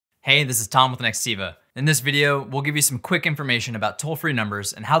Hey, this is Tom with Nextiva. In this video, we'll give you some quick information about toll-free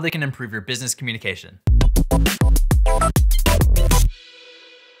numbers and how they can improve your business communication.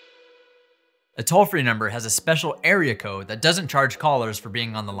 A toll-free number has a special area code that doesn't charge callers for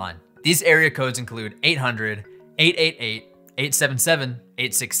being on the line. These area codes include 800, 888, 877,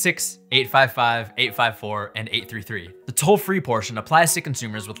 866, 855, 854, and 833. The toll-free portion applies to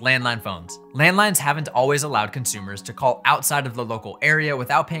consumers with landline phones. Landlines haven't always allowed consumers to call outside of the local area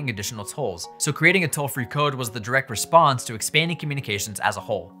without paying additional tolls, so creating a toll-free code was the direct response to expanding communications as a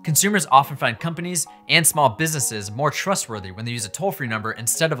whole. Consumers often find companies and small businesses more trustworthy when they use a toll-free number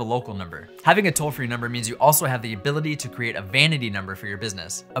instead of a local number. Having a toll-free number means you also have the ability to create a vanity number for your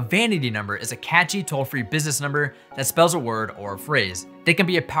business. A vanity number is a catchy toll-free business number that spells a word or a phrase. They can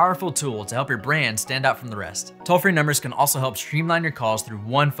be a powerful tool to help your brand stand out from the rest. Toll-free numbers can also help streamline your calls through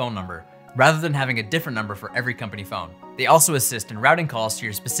one phone number, rather than having a different number for every company phone. They also assist in routing calls to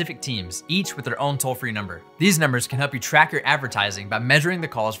your specific teams, each with their own toll-free number. These numbers can help you track your advertising by measuring the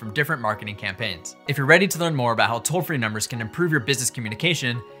calls from different marketing campaigns. If you're ready to learn more about how toll-free numbers can improve your business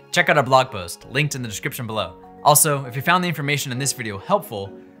communication, check out our blog post, linked in the description below. Also, if you found the information in this video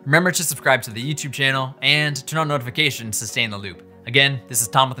helpful, remember to subscribe to the YouTube channel and turn on notifications to stay in the loop. Again, this is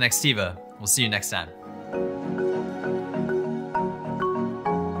Tom with Nextiva. We'll see you next time.